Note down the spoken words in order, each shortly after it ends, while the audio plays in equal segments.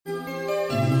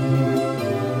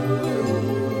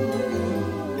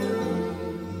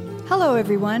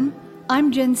everyone.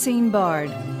 I'm Jensine Bard,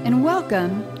 and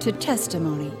welcome to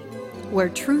Testimony, where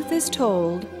truth is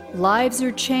told, lives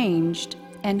are changed,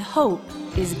 and hope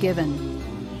is given.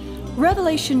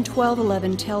 Revelation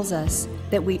 12:11 tells us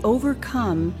that we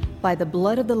overcome by the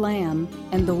blood of the Lamb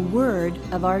and the word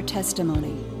of our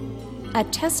testimony. A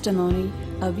testimony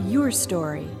of your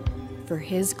story for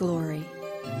His glory.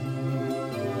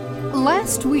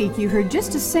 Last week, you heard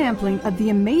just a sampling of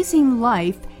the amazing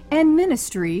life and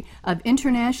ministry of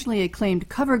internationally acclaimed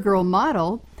cover girl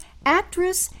model,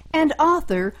 actress, and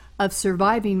author of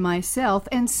Surviving Myself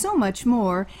and so much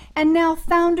more, and now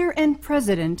founder and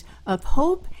president of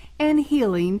Hope and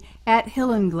Healing at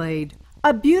Hillenglade,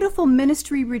 a beautiful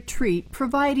ministry retreat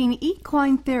providing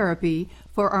equine therapy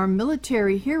for our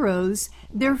military heroes,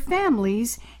 their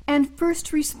families, and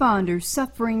first responders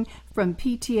suffering from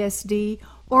PTSD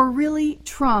or really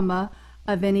trauma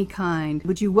of any kind.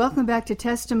 Would you welcome back to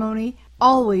Testimony,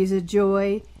 always a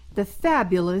joy, the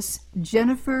fabulous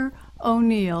Jennifer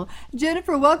O'Neill.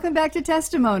 Jennifer, welcome back to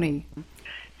Testimony.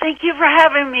 Thank you for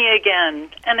having me again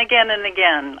and again and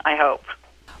again, I hope.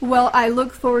 Well, I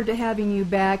look forward to having you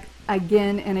back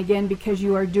again and again because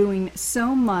you are doing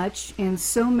so much in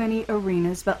so many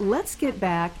arenas. But let's get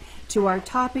back to our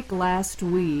topic last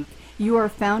week. You are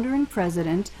founder and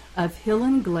president of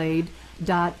Hillenglade.org,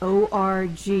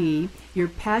 your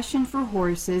passion for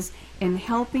horses and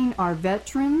helping our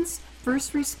veterans,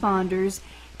 first responders,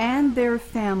 and their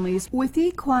families with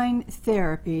equine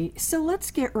therapy. So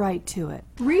let's get right to it.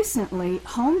 Recently,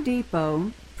 Home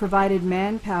Depot provided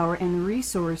manpower and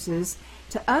resources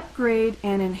to upgrade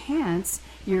and enhance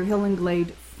your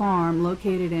Hillenglade farm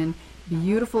located in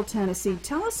beautiful Tennessee.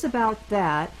 Tell us about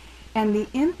that and the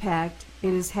impact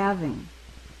it is having.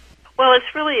 Well,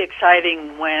 it's really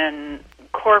exciting when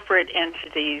corporate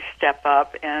entities step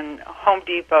up, and Home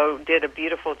Depot did a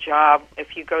beautiful job.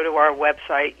 If you go to our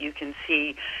website, you can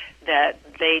see that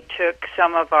they took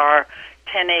some of our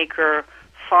 10-acre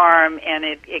farm and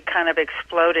it kind of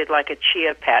exploded like a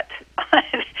chia pet.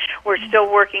 We're still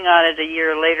working on it a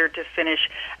year later to finish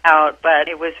out, but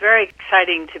it was very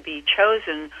exciting to be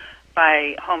chosen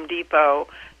by Home Depot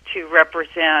to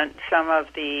represent some of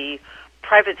the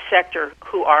private sector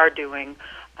who are doing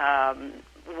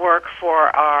work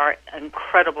for our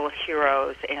incredible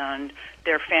heroes and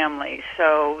their families.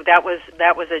 So that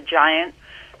was a giant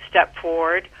step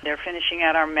forward. They're finishing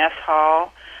out our mess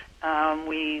hall.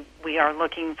 We are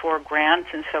looking for grants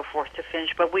and so forth to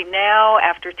finish. But we now,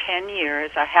 after 10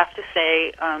 years, I have to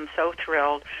say I'm so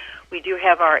thrilled. We do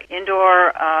have our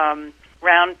indoor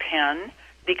round pen,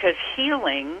 because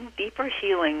healing, deeper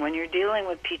healing, when you're dealing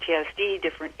with PTSD,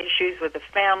 different issues with the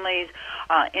families,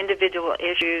 individual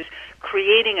issues,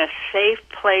 creating a safe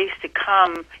place to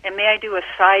come. And may I do a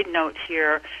side note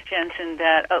here, Jensen,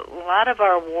 that a lot of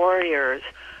our warriors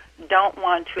don't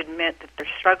want to admit that they're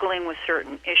struggling with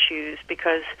certain issues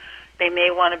because they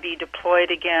may want to be deployed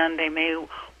again. They may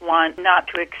want not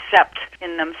to accept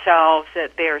in themselves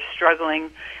that they're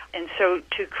struggling. And so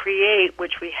to create,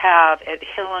 which we have at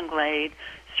Hillenglade,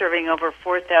 serving over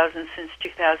 4,000 since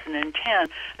 2010,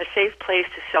 a safe place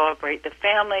to celebrate the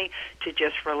family, to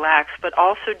just relax, but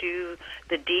also do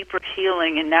the deeper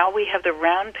healing. And now we have the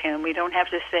round pen. We don't have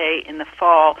to say in the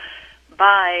fall,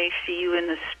 bye, see you in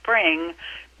the spring,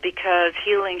 because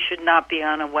healing should not be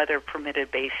on a weather-permitted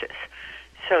basis.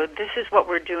 So this is what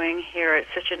we're doing here.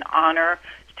 It's such an honor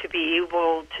to be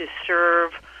able to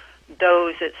serve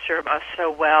those that serve us so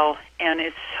well, and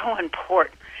it's so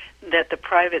important that the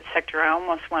private sector, I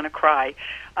almost want to cry,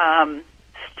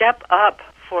 step up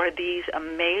for these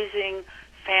amazing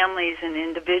families and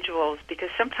individuals, because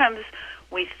sometimes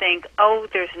we think, oh,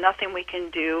 there's nothing we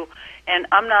can do, and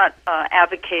I'm not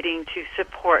advocating to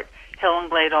support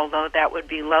Hillenglade, although that would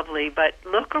be lovely, but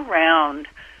look around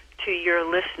to your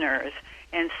listeners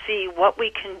and see what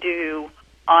we can do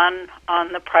on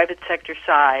the private sector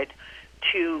side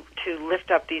to lift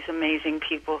up these amazing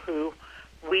people who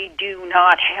we do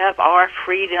not have our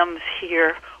freedoms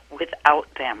here without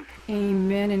them.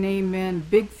 Amen and amen.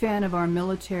 Big fan of our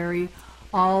military,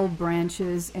 all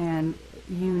branches, and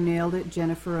you nailed it,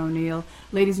 Jennifer O'Neill.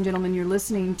 Ladies and gentlemen, you're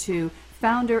listening to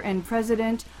founder and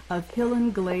president of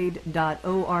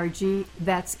Hillenglade.org.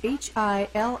 That's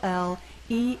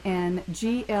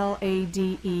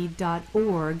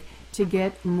HILLENGLADE.org to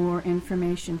get more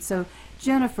information. So,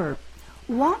 Jennifer,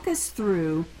 walk us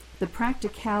through the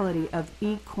practicality of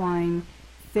equine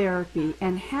therapy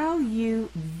and how you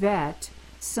vet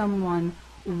someone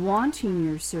wanting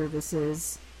your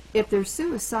services if they're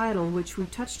suicidal, which we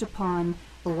touched upon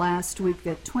last week,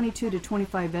 that 22 to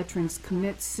 25 veterans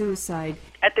commit suicide.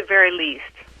 At the very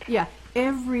least. Yeah,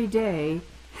 every day.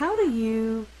 How do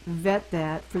you vet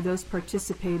that for those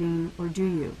participating, or do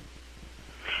you?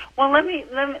 Well, let me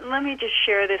just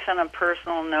share this on a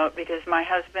personal note, because my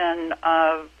husband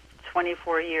of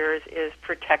 24 years is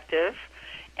protective,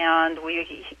 and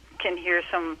we can hear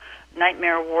some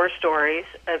nightmare war stories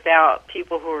about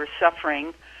people who are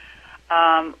suffering.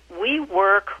 We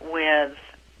work with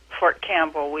Fort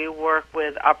Campbell. We work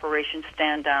with Operation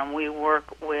Stand Down. We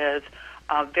work with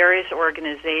various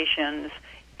organizations,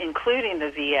 including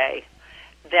the VA,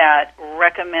 that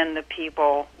recommend the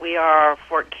people. We are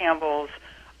Fort Campbell's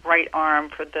right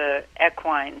arm for the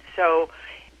Equine. So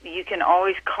you can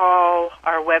always call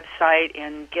our website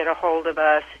and get a hold of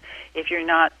us if you're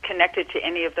not connected to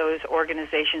any of those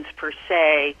organizations per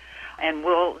se, and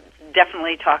we'll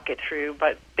definitely talk it through.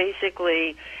 But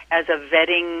basically, as a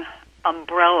vetting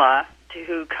umbrella to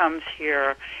who comes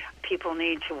here, people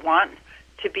need to want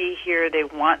to be here. They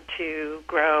want to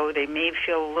grow. They may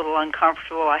feel a little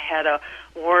uncomfortable. I had a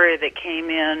warrior that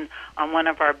came in on one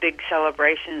of our big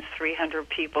celebrations, 300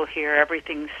 people here.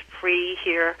 Everything's free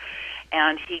here.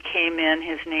 And he came in.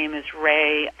 His name is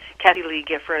Ray. Kathy Lee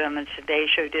Gifford on the Today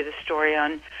Show did a story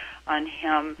on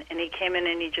him. And he came in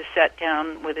and he just sat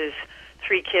down with his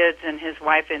 3 kids and his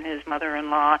wife and his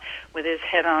mother-in-law with his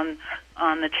head on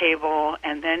the table.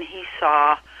 And then he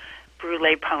saw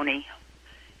Brule Pony.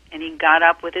 And he got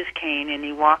up with his cane and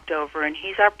he walked over, and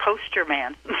he's our poster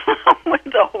man with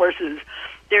the horses.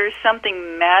 There's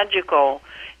something magical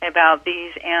about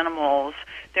these animals.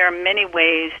 There are many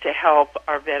ways to help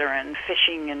our veterans,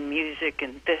 fishing and music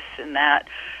and this and that,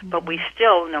 but we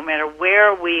still, no matter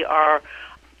where we are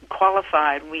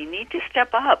qualified, we need to step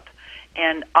up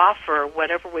and offer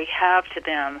whatever we have to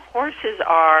them. Horses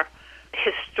are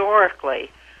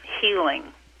historically healing.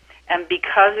 And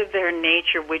because of their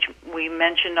nature, which we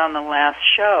mentioned on the last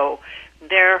show,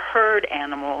 they're herd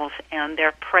animals and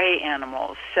they're prey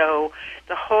animals. So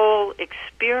the whole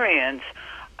experience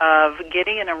of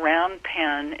getting in a round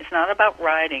pen is not about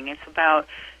riding. It's about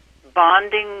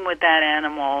bonding with that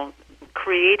animal,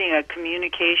 creating a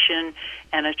communication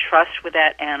and a trust with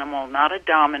that animal, not a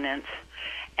dominance,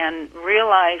 and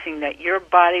realizing that your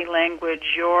body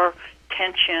language, your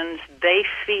tensions, they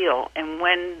feel. And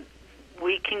when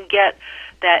we can get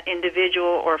that individual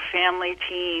or family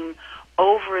team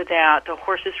over that, the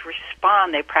horses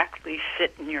respond. They practically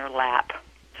sit in your lap.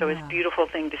 So It's a beautiful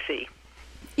thing to see.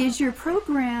 Is your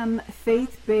program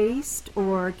faith-based,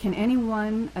 or can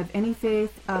anyone of any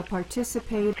faith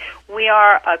participate? We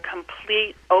are a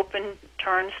complete open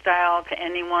turnstile to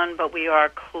anyone, but we are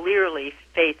clearly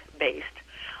faith-based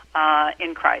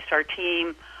in Christ. Our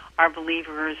team are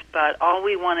believers, but all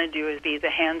we want to do is be the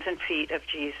hands and feet of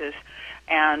Jesus,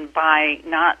 and by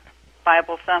not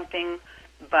Bible thumping,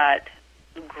 but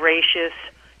gracious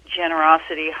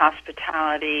generosity,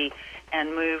 hospitality,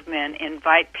 and movement,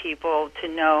 invite people to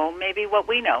know maybe what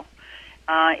we know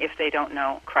if they don't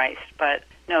know Christ. But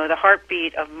no, the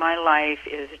heartbeat of my life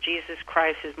is Jesus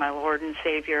Christ is my Lord and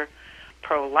Savior,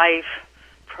 pro-life,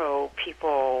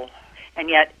 pro-people, and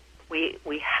yet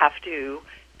we have to,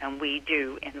 and we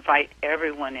do, invite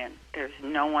everyone in. There's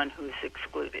no one who's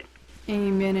excluded.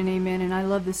 Amen and amen. And I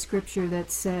love the scripture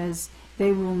that says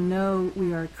they will know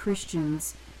we are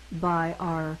Christians by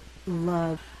our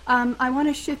love. I want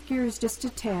to shift gears just a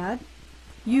tad.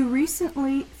 You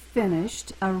recently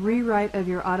finished a rewrite of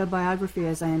your autobiography,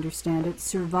 as I understand it,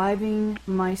 Surviving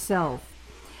Myself.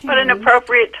 What an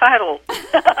appropriate title.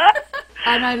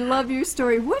 And I love your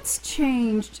story. What's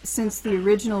changed since the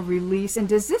original release, and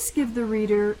does this give the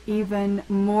reader even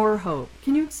more hope?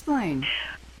 Can you explain?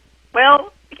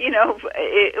 Well,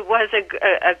 it was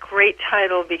a great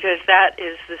title because that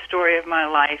is the story of my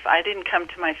life. I didn't come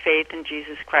to my faith in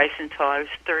Jesus Christ until I was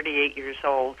 38 years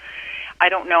old. I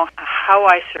don't know how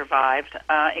I survived,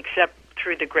 except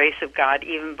through the grace of God,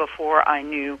 even before I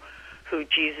knew who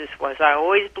Jesus was. I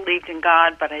always believed in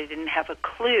God, but I didn't have a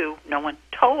clue. No one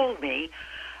told me.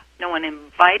 No one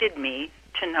invited me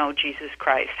to know Jesus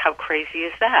Christ. How crazy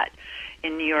is that?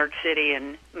 In New York City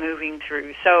and moving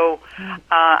through. So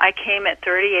I came at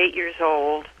 38 years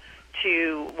old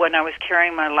to when I was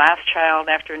carrying my last child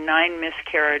after 9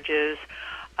 miscarriages.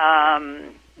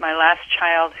 My last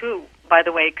child, who, by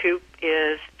the way, Coop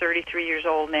is 33 years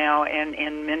old now and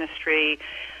in ministry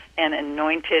and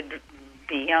anointed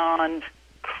beyond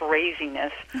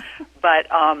craziness. But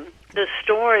the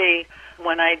story,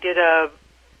 when I did a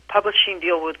publishing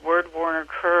deal with Word Warner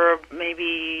Curb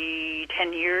maybe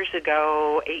 10 years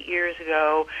ago, 8 years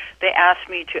ago, they asked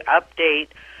me to update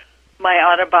my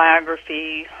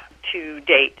autobiography to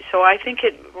date. So I think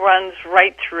it runs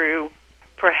right through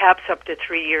perhaps up to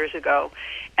 3 years ago.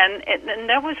 And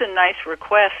that was a nice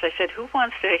request. I said, who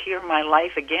wants to hear my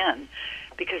life again?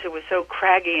 Because it was so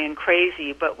craggy and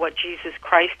crazy, but what Jesus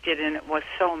Christ did in it was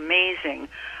so amazing.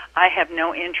 I have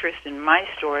no interest in my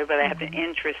story, but I have an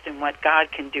interest in what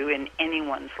God can do in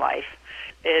anyone's life.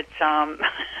 It's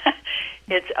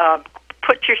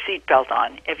put your seatbelt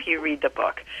on if you read the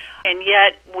book. And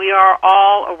yet we are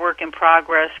all a work in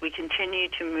progress. We continue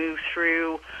to move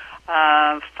through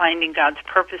finding God's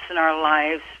purpose in our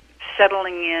lives,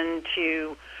 settling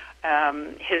into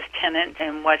His tenet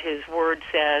and what His Word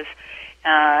says.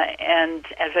 And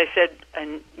as I said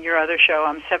in your other show,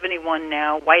 I'm 71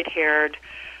 now, white-haired.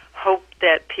 Hope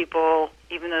that people,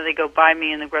 even though they go by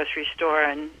me in the grocery store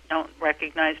and don't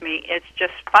recognize me, it's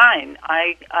just fine.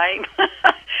 I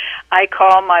I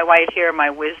call my white hair my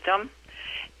wisdom,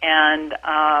 and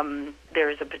there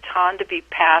is a baton to be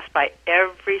passed by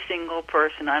every single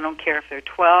person. I don't care if they're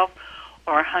 12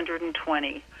 or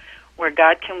 120, where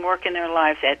God can work in their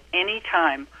lives at any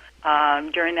time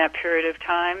during that period of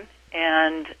time,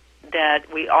 and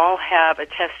that we all have a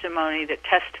testimony that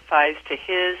testifies to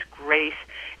His grace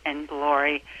and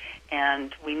glory,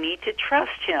 and we need to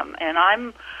trust Him. And I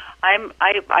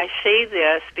say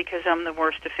this because I'm the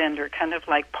worst offender, kind of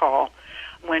like Paul.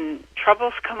 When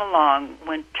troubles come along,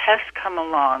 when tests come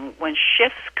along, when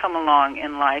shifts come along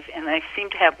in life, and I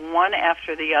seem to have one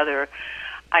after the other,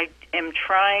 I am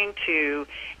trying to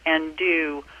and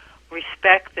do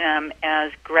respect them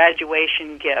as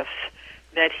graduation gifts,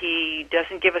 that He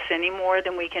doesn't give us any more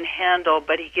than we can handle,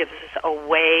 but He gives us a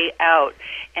way out.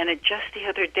 And just the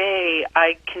other day,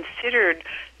 I considered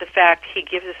the fact He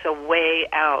gives us a way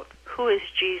out. Who is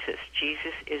Jesus?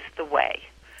 Jesus is the way.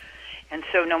 And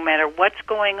so no matter what's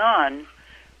going on,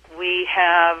 we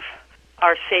have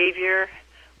our Savior,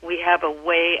 we have a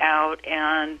way out,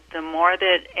 and the more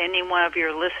that any one of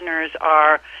your listeners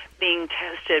are being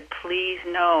tested, please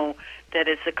know that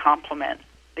it's a compliment,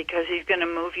 because He's going to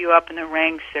move you up in the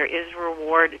ranks. There is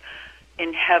reward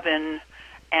in heaven,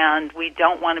 and we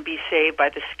don't want to be saved by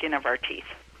the skin of our teeth.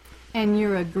 And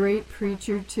you're a great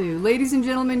preacher, too. Ladies and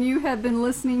gentlemen, you have been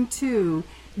listening to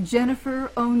Jennifer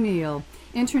O'Neill,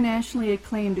 internationally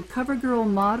acclaimed cover girl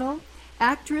model,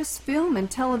 actress, film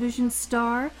and television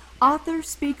star, author,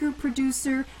 speaker,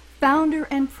 producer, founder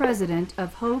and president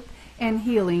of Hope and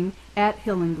Healing at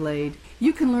Hillenglade.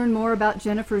 You can learn more about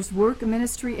Jennifer's work,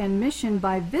 ministry, and mission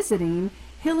by visiting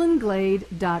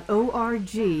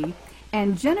hillenglade.org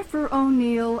and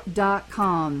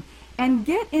jennifero'neill.com. And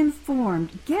get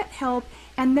informed, get help,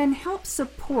 and then help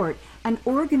support an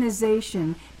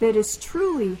organization that is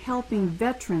truly helping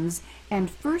veterans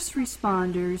and first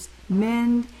responders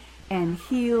mend and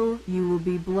heal. You will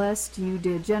be blessed. You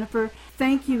did. Jennifer,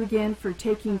 thank you again for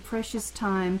taking precious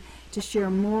time to share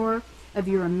more of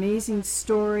your amazing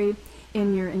story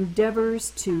in your endeavors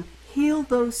to heal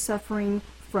those suffering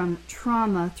from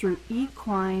trauma through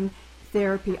equine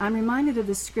therapy. I'm reminded of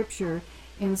the scripture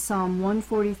in Psalm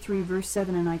 143, verse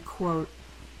 7, and I quote,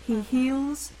 "He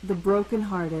heals the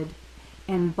brokenhearted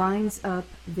and binds up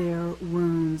their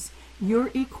wounds." Your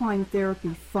equine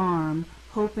therapy farm,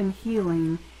 Hope and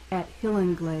Healing at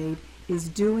Hillenglade, is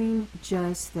doing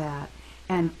just that,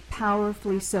 and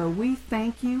powerfully so. We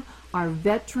thank you. Our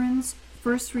veterans,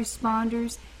 first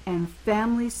responders, and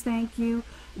families thank you.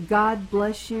 God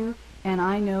bless you, and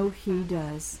I know He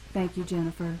does. Thank you,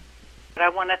 Jennifer. But I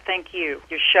want to thank you.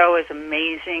 Your show is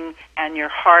amazing, and your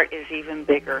heart is even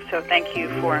bigger. So thank you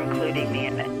for including me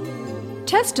in it.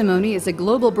 Testimony is a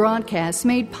global broadcast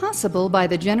made possible by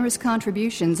the generous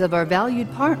contributions of our valued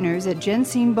partners at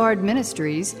Jensine Bard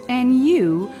Ministries and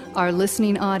you, our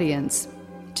listening audience.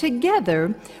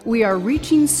 Together, we are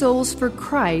reaching souls for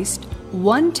Christ,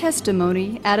 one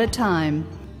testimony at a time.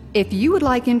 If you would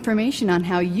like information on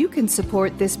how you can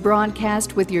support this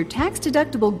broadcast with your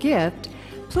tax-deductible gift,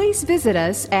 please visit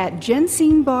us at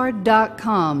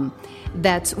jensinebard.com.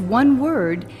 That's one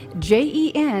word,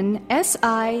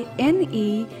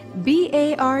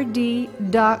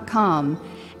 JENSINEBARD.com.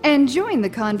 And join the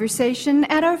conversation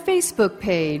at our Facebook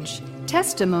page,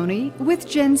 Testimony with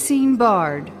Jensine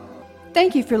Bard.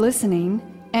 Thank you for listening,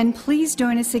 and please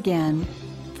join us again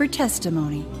for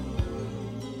Testimony.